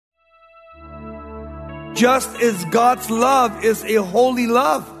just as God's love is a holy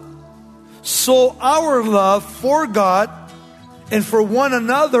love, so our love for God and for one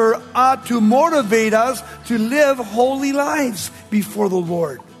another ought to motivate us to live holy lives before the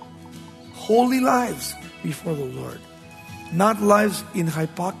Lord. Holy lives before the Lord. Not lives in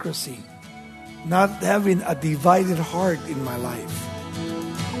hypocrisy. Not having a divided heart in my life.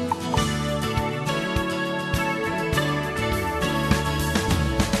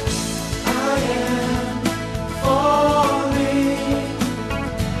 I am falling.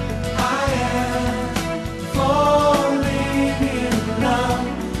 I am falling in love.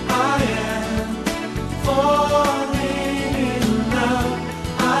 I am falling in love.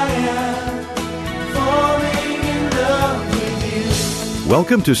 I am falling in love with you.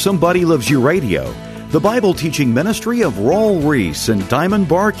 Welcome to Somebody Loves You Radio, the Bible teaching ministry of Raul Ries in Diamond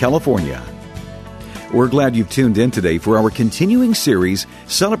Bar, California. We're glad you've tuned in today for our continuing series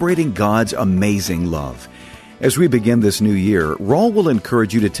celebrating God's amazing love. As we begin this new year, Raul will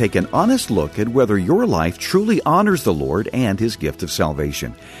encourage you to take an honest look at whether your life truly honors the Lord and His gift of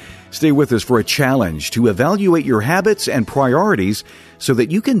salvation. Stay with us for a challenge to evaluate your habits and priorities so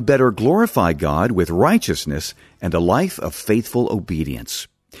that you can better glorify God with righteousness and a life of faithful obedience.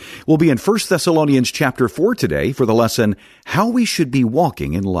 We'll be in 1 Thessalonians chapter 4 today for the lesson, How We Should Be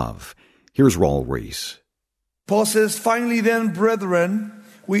Walking in Love. Here's Raul Ries. Paul says, finally then, brethren,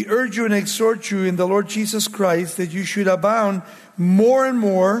 we urge you and exhort you in the Lord Jesus Christ that you should abound more and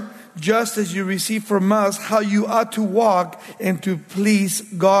more, just as you receive from us how you ought to walk and to please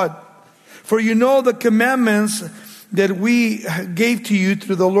God. For you know the commandments that we gave to you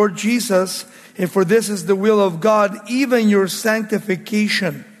through the Lord Jesus, and for this is the will of God, even your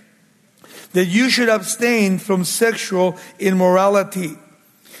sanctification, that you should abstain from sexual immorality,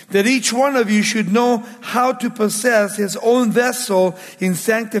 that each one of you should know how to possess his own vessel in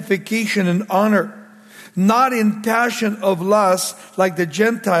sanctification and honor, not in passion of lust like the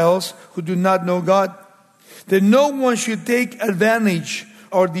Gentiles who do not know God, that no one should take advantage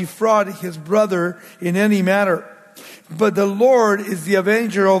or defraud his brother in any matter. But the Lord is the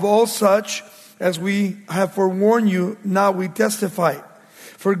avenger of all such, as we have forewarned you, now we testify.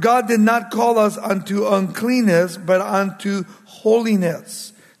 For God did not call us unto uncleanness, but unto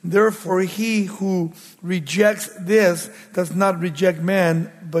holiness. Therefore, he who rejects this does not reject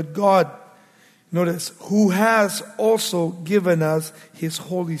man, but God. Notice, who has also given us His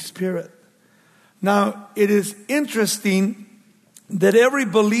Holy Spirit. Now, it is interesting that every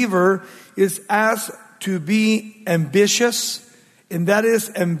believer is asked to be ambitious, and that is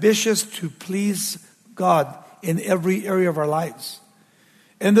ambitious to please God in every area of our lives.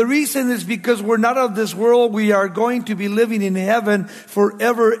 And the reason is because we're not of this world. We are going to be living in heaven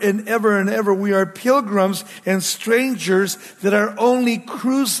forever and ever and ever. We are pilgrims and strangers that are only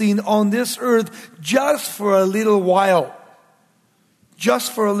cruising on this earth just for a little while.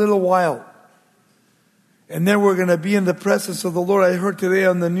 Just for a little while. And then we're going to be in the presence of the Lord. I heard today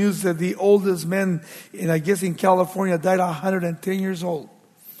on the news that the oldest man, in California, died 110 years old.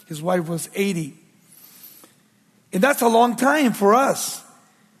 His wife was 80. And that's a long time for us.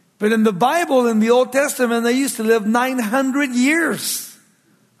 But in the Bible, in the Old Testament, they used to live 900 years.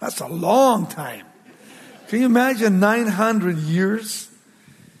 That's a long time. Can you imagine 900 years?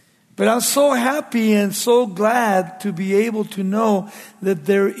 But I'm so happy and so glad to be able to know that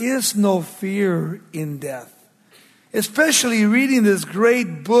there is no fear in death. Especially reading this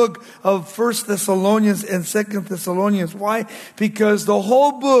great book of 1 Thessalonians and 2 Thessalonians. Why? Because the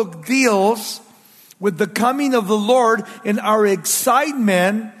whole book deals with the coming of the Lord and our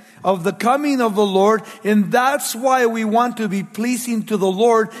excitement of the coming of the Lord, and that's why we want to be pleasing to the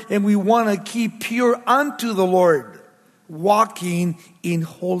Lord, and we want to keep pure unto the Lord, walking in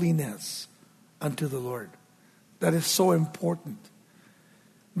holiness unto the Lord. That is so important.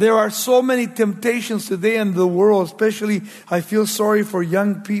 There are so many temptations today in the world, especially I feel sorry for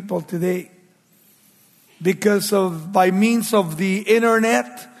young people today, because by means of the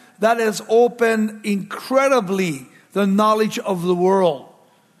internet, that has opened incredibly the knowledge of the world.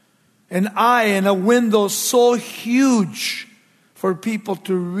 An eye and a window so huge for people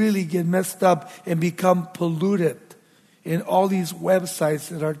to really get messed up and become polluted in all these websites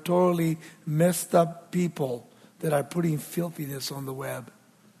that are totally messed up people that are putting filthiness on the web.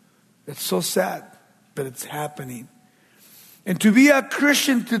 It's so sad, but it's happening. And to be a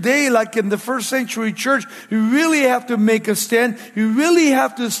Christian today, like in the first century church, you really have to make a stand. You really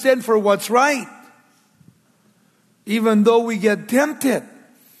have to stand for what's right. Even though we get tempted.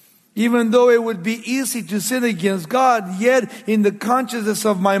 Even though it would be easy to sin against God, yet in the consciousness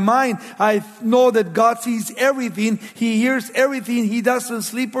of my mind, I know that God sees everything. He hears everything. He doesn't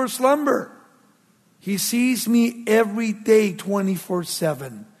sleep or slumber. He sees me every day,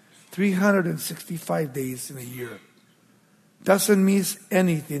 24/7, 365 days in a year. Doesn't miss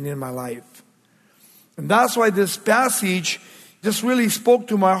anything in my life. And that's why this passage just really spoke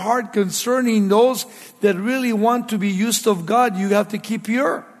to my heart concerning those that really want to be used of God. You have to keep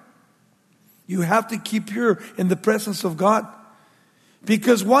pure. You have to keep pure in the presence of God.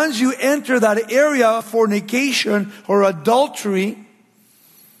 Because once you enter that area of fornication or adultery,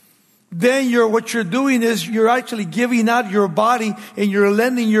 then what you're doing is you're actually giving out your body, and you're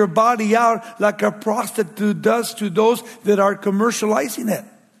lending your body out like a prostitute does to those that are commercializing it.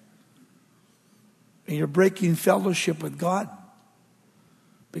 And you're breaking fellowship with God.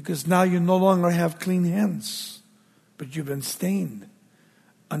 Because now you no longer have clean hands, but you've been stained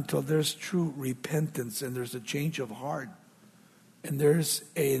until there's true repentance and there's a change of heart. And there's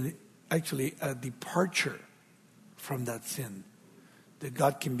actually a departure from that sin, that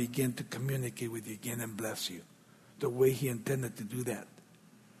God can begin to communicate with you again and bless you the way He intended to do that.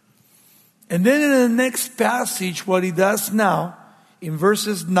 And then in the next passage, what He does now, in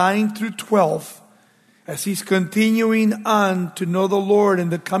verses 9 through 12, as He's continuing on to know the Lord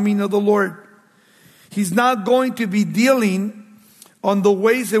and the coming of the Lord, He's not going to be dealing on the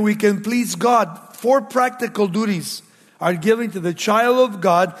ways that we can please God. 4 practical duties are given to the child of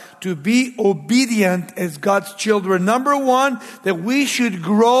God to be obedient as God's children. Number 1, that we should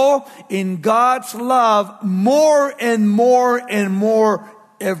grow in God's love more and more and more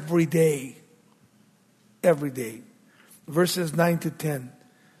every day. Every day. Verses 9 to 10.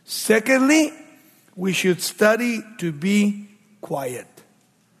 Secondly, we should study to be quiet.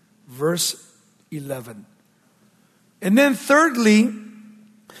 Verse 11. And then thirdly,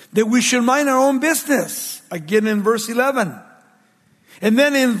 that we should mind our own business. Again in verse 11. And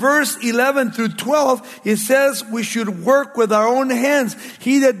then in verse 11 through 12, it says we should work with our own hands.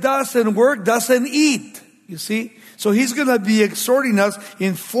 He that doesn't work doesn't eat. You see? So He's going to be exhorting us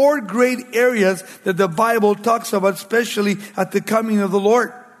in 4 great areas that the Bible talks about, especially at the coming of the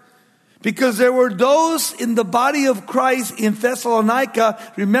Lord. Because there were those in the body of Christ in Thessalonica.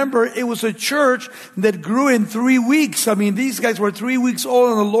 Remember, it was a church that grew in 3 weeks. I mean, these guys were 3 weeks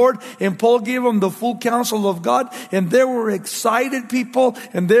old in the Lord, and Paul gave them the full counsel of God. And they were excited people,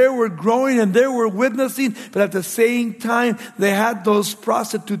 and they were growing, and they were witnessing. But at the same time, they had those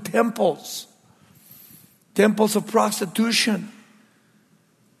prostitute temples. Temples of prostitution.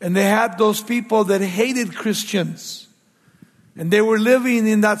 And they had those people that hated Christians. And they were living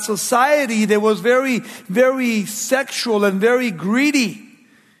in that society that was very, very sexual and very greedy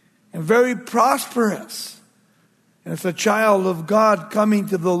and very prosperous. And as a child of God coming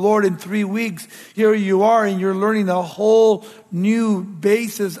to the Lord in 3 weeks, here you are and you're learning a whole new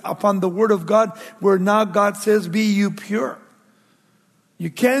basis upon the Word of God, where now God says, be you pure. You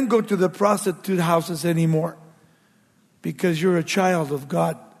can't go to the prostitute houses anymore because you're a child of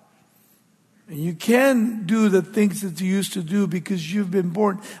God. And you can do the things that you used to do because you've been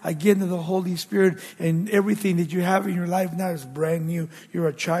born again of the Holy Spirit, and everything that you have in your life now is brand new. You're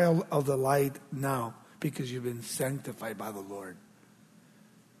a child of the light now because you've been sanctified by the Lord.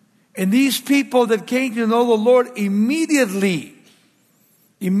 And these people that came to know the Lord immediately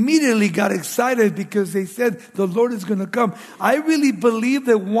got excited because they said the Lord is going to come. I really believe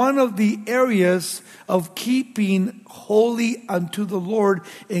that one of the areas of keeping holy unto the Lord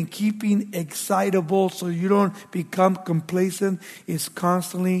and keeping excitable so you don't become complacent is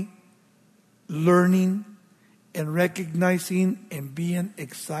constantly learning and recognizing and being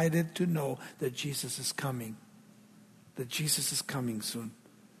excited to know that Jesus is coming. That Jesus is coming soon.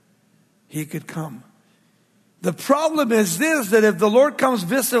 He could come. The problem is this, that if the Lord comes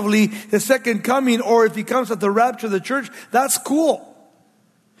visibly, His second coming, or if He comes at the rapture of the church, that's cool.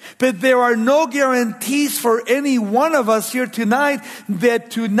 But there are no guarantees for any one of us here tonight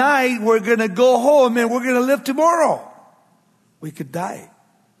that tonight we're going to go home and we're going to live tomorrow. We could die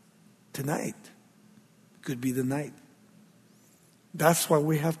tonight. Could be the night. That's why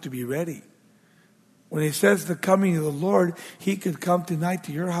we have to be ready. When He says the coming of the Lord, He could come tonight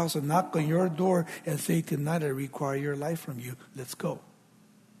to your house and knock on your door and say, tonight I require your life from you. Let's go.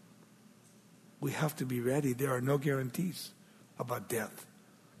 We have to be ready. There are no guarantees about death.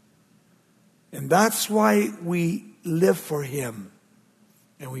 And that's why we live for Him.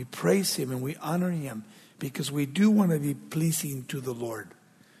 And we praise Him and we honor Him. Because we do want to be pleasing to the Lord.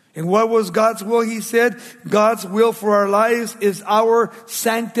 And what was God's will? He said, God's will for our lives is our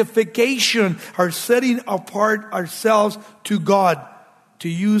sanctification, our setting apart ourselves to God, to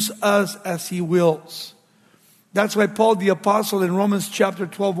use us as He wills. That's why Paul the Apostle in Romans chapter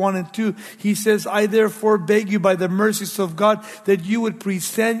 12, 1 and 2, he says, I therefore beg you by the mercies of God that you would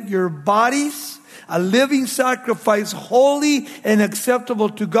present your bodies a living sacrifice, holy and acceptable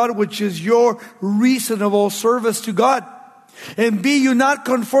to God, which is your reasonable service to God. And be you not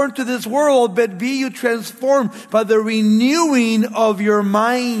conformed to this world, but be you transformed by the renewing of your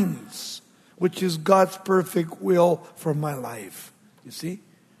minds, which is God's perfect will for my life. You see?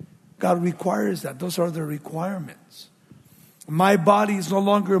 God requires that. Those are the requirements. My body is no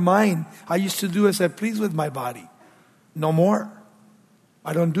longer mine. I used to do as I please with my body. No more.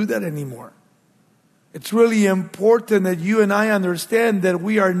 I don't do that anymore. It's really important that you and I understand that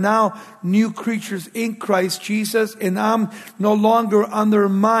we are now new creatures in Christ Jesus, and I'm no longer under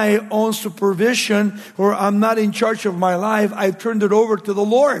my own supervision, or I'm not in charge of my life. I've turned it over to the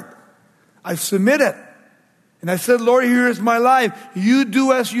Lord. I've submitted. And I said, Lord, here is my life. You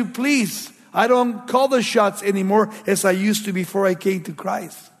do as you please. I don't call the shots anymore as I used to before I came to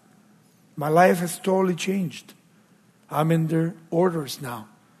Christ. My life has totally changed. I'm in their orders now.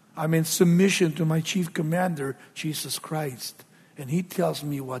 I'm in submission to my chief commander, Jesus Christ. And He tells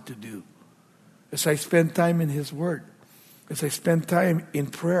me what to do. As I spend time in His Word. As I spend time in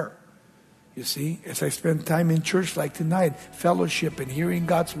prayer. You see, as I spend time in church like tonight, fellowship and hearing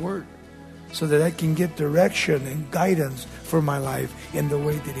God's Word. So that I can get direction and guidance for my life in the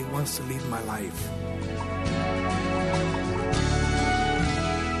way that He wants to lead my life.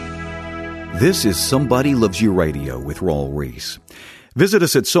 This is Somebody Loves You Radio with Raul Ries. Visit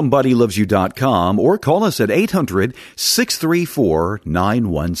us at somebodylovesyou.com or call us at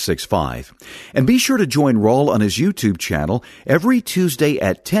 800-634-9165. And be sure to join Raul on his YouTube channel every Tuesday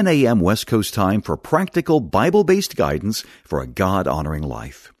at 10 a.m. West Coast time for practical Bible-based guidance for a God-honoring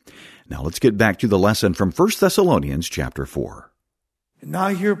life. Now let's get back to the lesson from 1 Thessalonians chapter 4. And now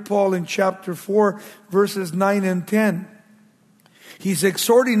here Paul in chapter 4, verses 9 and 10. He's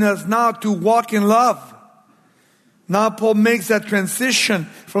exhorting us now to walk in love. Now Paul makes that transition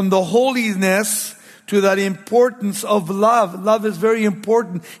from the holiness to that importance of love. Love is very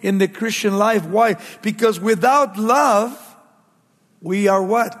important in the Christian life. Why? Because without love, we are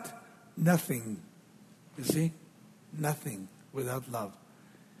what? Nothing. You see? Nothing without love.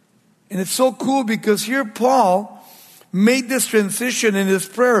 And it's so cool because here Paul made this transition in his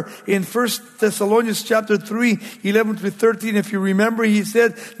prayer in 1 Thessalonians chapter 3, 11 through 13. If you remember, he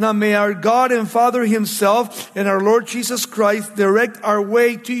said, now may our God and Father Himself and our Lord Jesus Christ direct our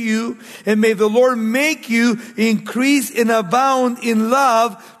way to you, and may the Lord make you increase and abound in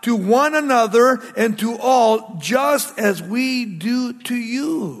love to one another and to all, just as we do to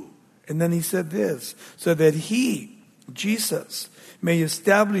you. And then he said this, so that He, Jesus, may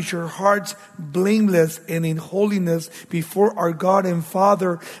establish your hearts blameless and in holiness before our God and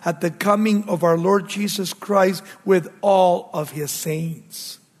Father at the coming of our Lord Jesus Christ with all of His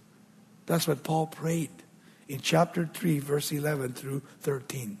saints. That's what Paul prayed in chapter 3, verse 11 through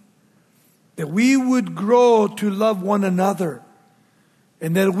 13. That we would grow to love one another.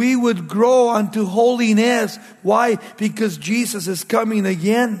 And that we would grow unto holiness. Why? Because Jesus is coming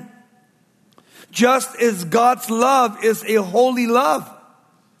again. Just as God's love is a holy love,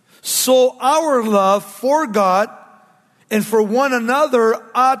 so our love for God and for one another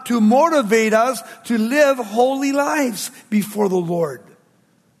ought to motivate us to live holy lives before the Lord.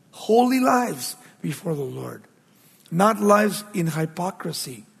 Holy lives before the Lord. Not lives in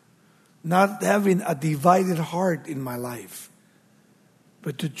hypocrisy. Not having a divided heart in my life.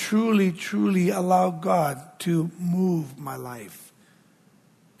 But to truly, truly allow God to move my life.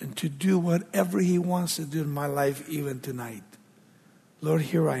 And to do whatever He wants to do in my life even tonight. Lord,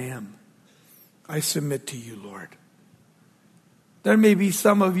 here I am. I submit to You, Lord. There may be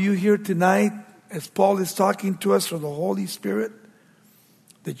some of you here tonight, as Paul is talking to us through the Holy Spirit,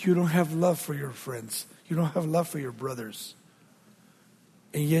 that you don't have love for your friends. You don't have love for your brothers.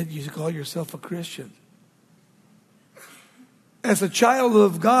 And yet you call yourself a Christian. As a child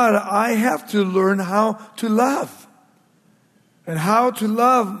of God, I have to learn how to love. And how to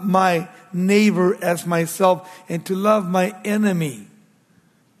love my neighbor as myself, and to love my enemy,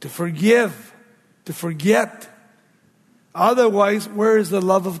 to forgive, to forget. Otherwise, where is the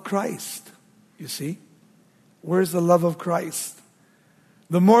love of Christ? You see? Where is the love of Christ?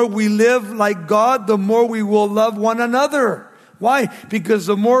 The more we live like God, the more we will love one another. Why? Because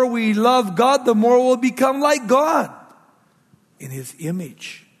the more we love God, the more we'll become like God in His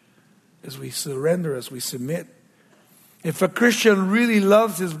image as we surrender, as we submit. If a Christian really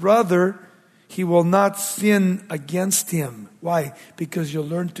loves his brother, he will not sin against him. Why? Because you'll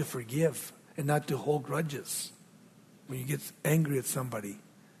learn to forgive and not to hold grudges. When you get angry at somebody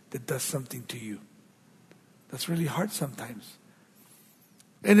that does something to you. That's really hard sometimes.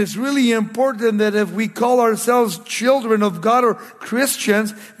 And it's really important that if we call ourselves children of God or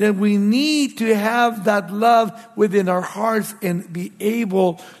Christians, that we need to have that love within our hearts and be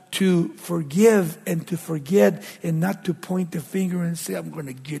able to forgive and to forget and not to point the finger and say, I'm going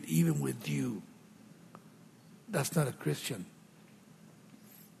to get even with you. That's not a Christian.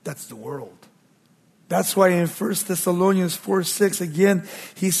 That's the world. That's why in 1 Thessalonians 4:6, again,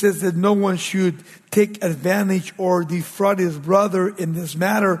 he says that no one should take advantage or defraud his brother in this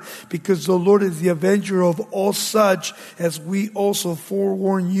matter, because the Lord is the avenger of all such, as we also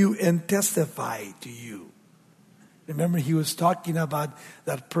forewarn you and testify to you. Remember, he was talking about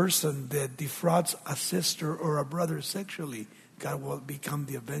that person that defrauds a sister or a brother sexually. God will become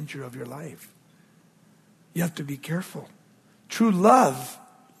the avenger of your life. You have to be careful. True love,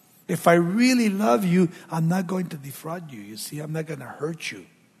 if I really love you, I'm not going to defraud you. You see, I'm not going to hurt you.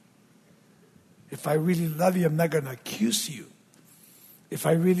 If I really love you, I'm not going to accuse you. If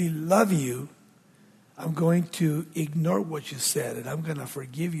I really love you, I'm going to ignore what you said and I'm going to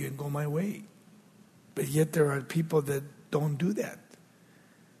forgive you and go my way. But yet there are people that don't do that.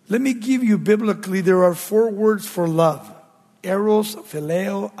 Let me give you biblically, there are 4 words for love: eros,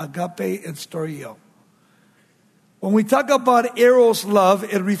 phileo, agape, and storge. When we talk about eros love,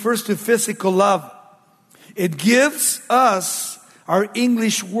 it refers to physical love. It gives us our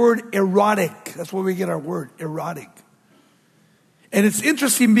English word erotic. That's where we get our word, erotic. And it's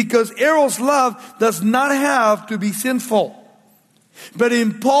interesting because eros love does not have to be sinful. But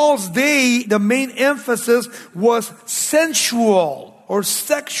in Paul's day, the main emphasis was sensual or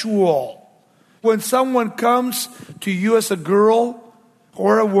sexual. When someone comes to you as a girl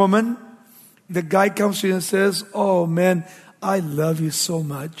or a woman, the guy comes to you and says, oh man, I love you so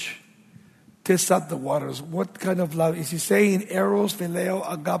much. Test out the waters. What kind of love? Is he saying eros, phileo,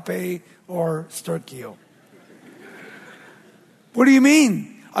 agape, or storge? What do you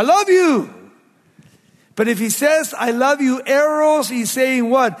mean? I love you. But if he says, I love you, eros, he's saying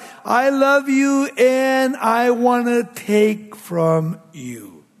what? I love you and I want to take from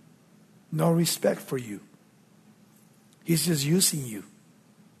you. No respect for you. He's just using you.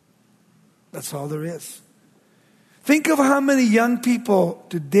 That's all there is. Think of how many young people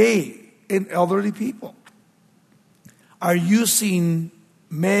today and elderly people are using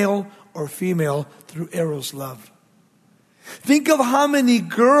male or female through eros love. Think of how many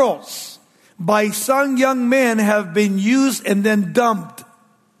girls by some young men have been used and then dumped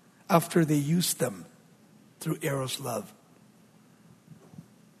after they used them through eros love.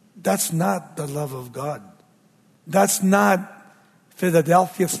 That's not the love of God. That's not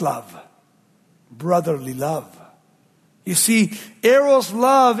Philadelphia's love. Brotherly love. You see, eros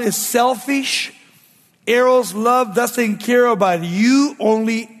love is selfish. Eros love doesn't care about you,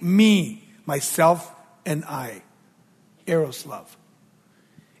 only me, myself, and I. Eros love.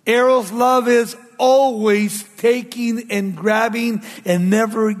 Eros love is always taking and grabbing and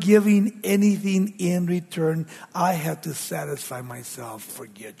never giving anything in return. I have to satisfy myself,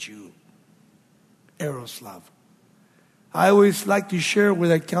 forget you. Eros love. I always like to share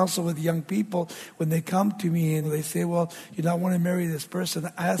with I counsel with young people when they come to me and they say, well, I want to marry this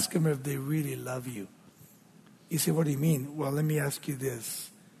person. I ask them if they really love you. You say, what do you mean? Well, let me ask you this.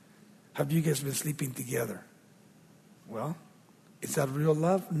 Have you guys been sleeping together? Well, is that real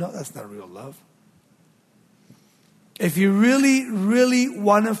love? No, that's not real love. If you really, really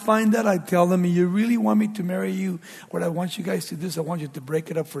want to find that, I tell them, you really want me to marry you, what I want you guys to do is I want you to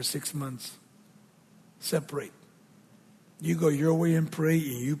break it up for 6 months. Separate. You go your way and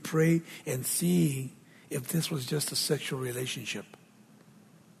you pray and see if this was just a sexual relationship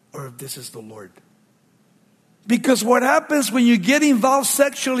or if this is the Lord. Because what happens when you get involved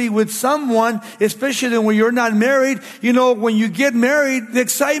sexually with someone, especially when you're not married, when you get married, the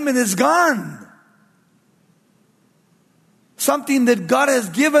excitement is gone. Something that God has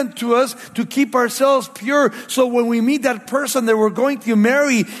given to us to keep ourselves pure. So when we meet that person that we're going to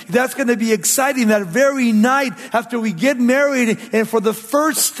marry, that's going to be exciting that very night after we get married. And for the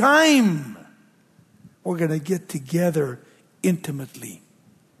first time, we're going to get together intimately.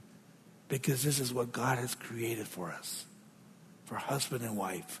 Because this is what God has created for us. For husband and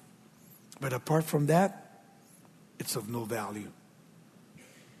wife. But apart from that, it's of no value.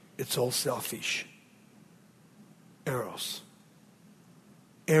 It's all selfish. Eros.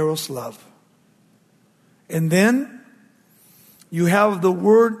 Eros love. And then you have the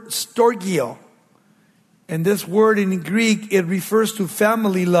word storge. And this word in Greek, it refers to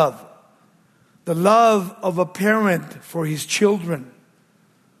family love. The love of a parent for his children.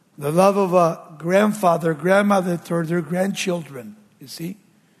 The love of a grandfather, grandmother for their grandchildren. You see?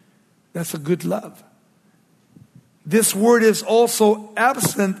 That's a good love. This word is also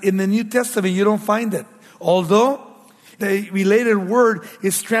absent in the New Testament. You don't find it. Although the related word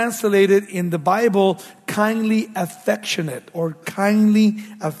is translated in the Bible, kindly affectionate or kindly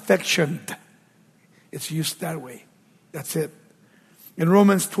affectioned. It's used that way. That's it. In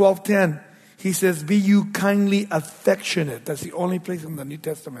Romans 12:10, he says, be you kindly affectionate. That's the only place in the New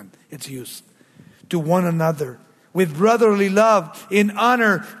Testament it's used. To one another, with brotherly love, in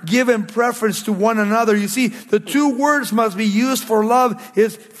honor, given preference to one another. You see, the two words must be used for love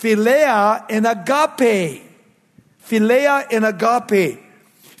is philia and agape. Philia and agape.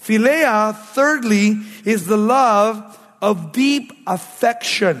 Philia, thirdly, is the love of deep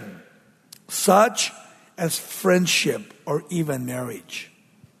affection, such as friendship or even marriage.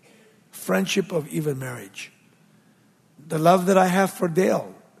 Friendship of even marriage. The love that I have for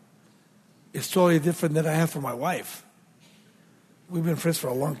Dale is totally different than I have for my wife. We've been friends for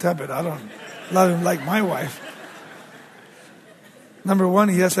a long time, but I don't love him like my wife. Number one,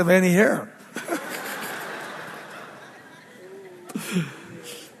 he doesn't have any hair.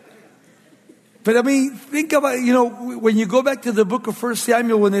 But I mean, think about, when you go back to the book of 1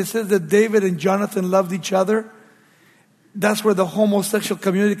 Samuel, when it says that David and Jonathan loved each other, that's where the homosexual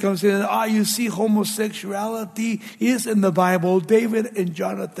community comes in. You see, homosexuality is in the Bible. David and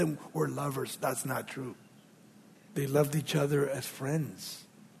Jonathan were lovers. That's not true. They loved each other as friends.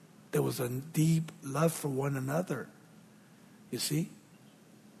 There was a deep love for one another. You see?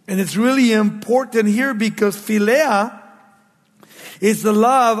 And it's really important here because philia is the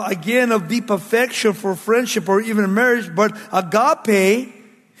love, again, of deep affection for friendship or even marriage. But agape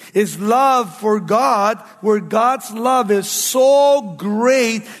is love for God, where God's love is so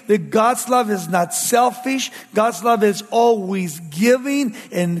great that God's love is not selfish. God's love is always giving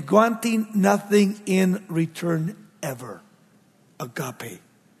and wanting nothing in return ever. Agape.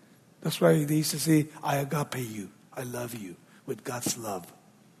 That's why they used to say, I agape you. I love you with God's love.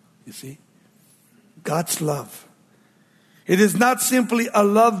 You see? God's love. It is not simply a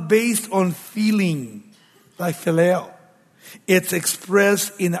love based on feeling, like phileo. It's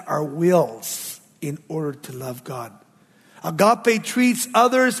expressed in our wills in order to love God. Agape treats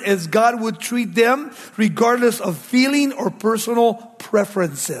others as God would treat them, regardless of feeling or personal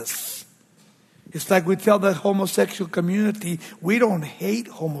preferences. It's like we tell the homosexual community, we don't hate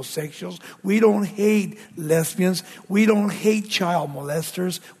homosexuals, we don't hate lesbians, we don't hate child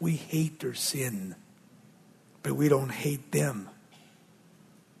molesters, we hate their sin. But we don't hate them.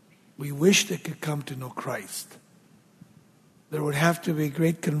 We wish they could come to know Christ. There would have to be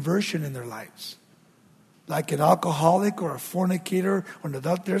great conversion in their lives. Like an alcoholic or a fornicator or an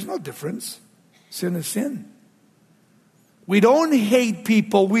adult, there's no difference. Sin is sin. We don't hate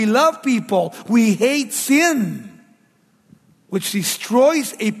people. We love people. We hate sin, which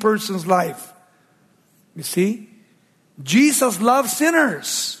destroys a person's life. You see? Jesus loved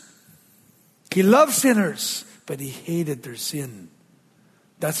sinners. He loved sinners, but he hated their sin.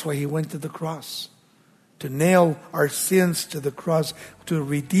 That's why he went to the cross. To nail our sins to the cross, to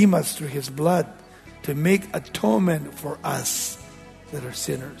redeem us through his blood, to make atonement for us that are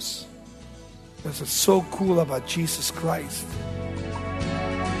sinners. That's what's so cool about Jesus Christ.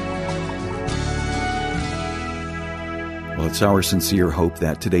 Well, it's our sincere hope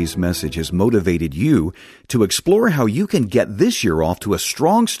that today's message has motivated you to explore how you can get this year off to a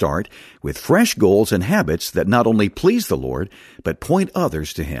strong start with fresh goals and habits that not only please the Lord, but point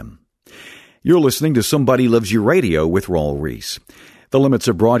others to him. You're listening to Somebody Loves You Radio with Raul Ries. The limits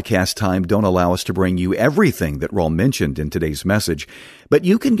of broadcast time don't allow us to bring you everything that Raul mentioned in today's message, but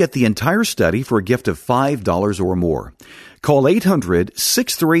you can get the entire study for a gift of $5 or more. Call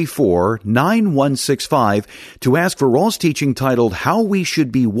 800-634-9165 to ask for Raul's teaching titled, How We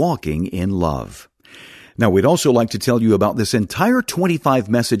Should Be Walking in Love. Now, we'd also like to tell you about this entire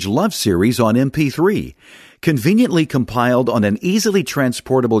 25-message love series on MP3. Conveniently compiled on an easily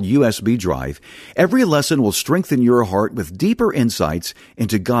transportable USB drive, every lesson will strengthen your heart with deeper insights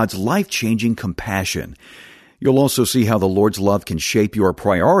into God's life-changing compassion. You'll also see how the Lord's love can shape your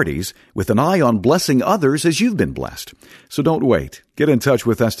priorities with an eye on blessing others as you've been blessed. So don't wait. Get in touch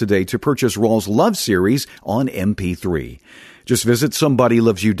with us today to purchase Raul's Love Series on MP3. Just visit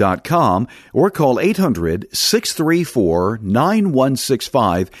SomebodyLovesYou.com or call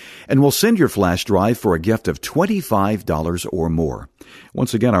 800-634-9165 and we'll send your flash drive for a gift of $25 or more.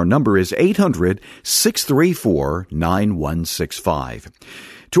 Once again, our number is 800-634-9165.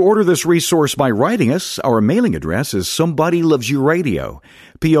 To order this resource by writing us, our mailing address is Somebody Loves You Radio,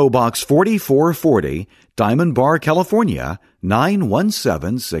 P.O. Box 4440, Diamond Bar, California,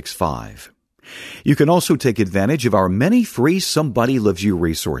 91765. You can also take advantage of our many free Somebody Loves You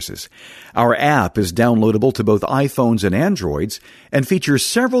resources. Our app is downloadable to both iPhones and Androids and features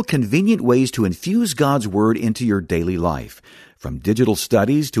several convenient ways to infuse God's Word into your daily life, from digital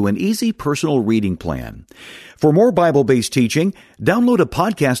studies to an easy personal reading plan. For more Bible-based teaching, download a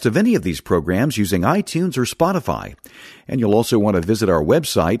podcast of any of these programs using iTunes or Spotify. And you'll also want to visit our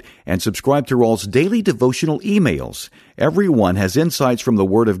website and subscribe to Raul's daily devotional emails. Every one has insights from the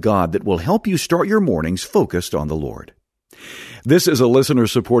Word of God that will help you start your mornings focused on the Lord. This is a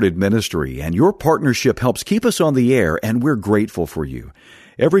listener-supported ministry, and your partnership helps keep us on the air, and we're grateful for you.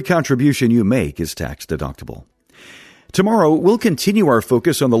 Every contribution you make is tax-deductible. Tomorrow, we'll continue our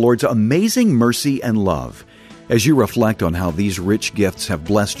focus on the Lord's amazing mercy and love. As you reflect on how these rich gifts have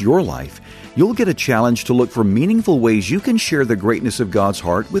blessed your life, you'll get a challenge to look for meaningful ways you can share the greatness of God's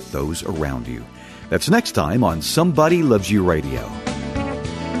heart with those around you. That's next time on Somebody Loves You Radio.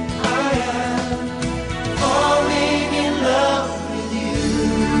 I am falling in love with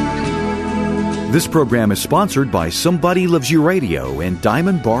you. This program is sponsored by Somebody Loves You Radio in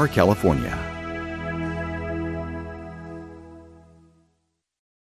Diamond Bar, California.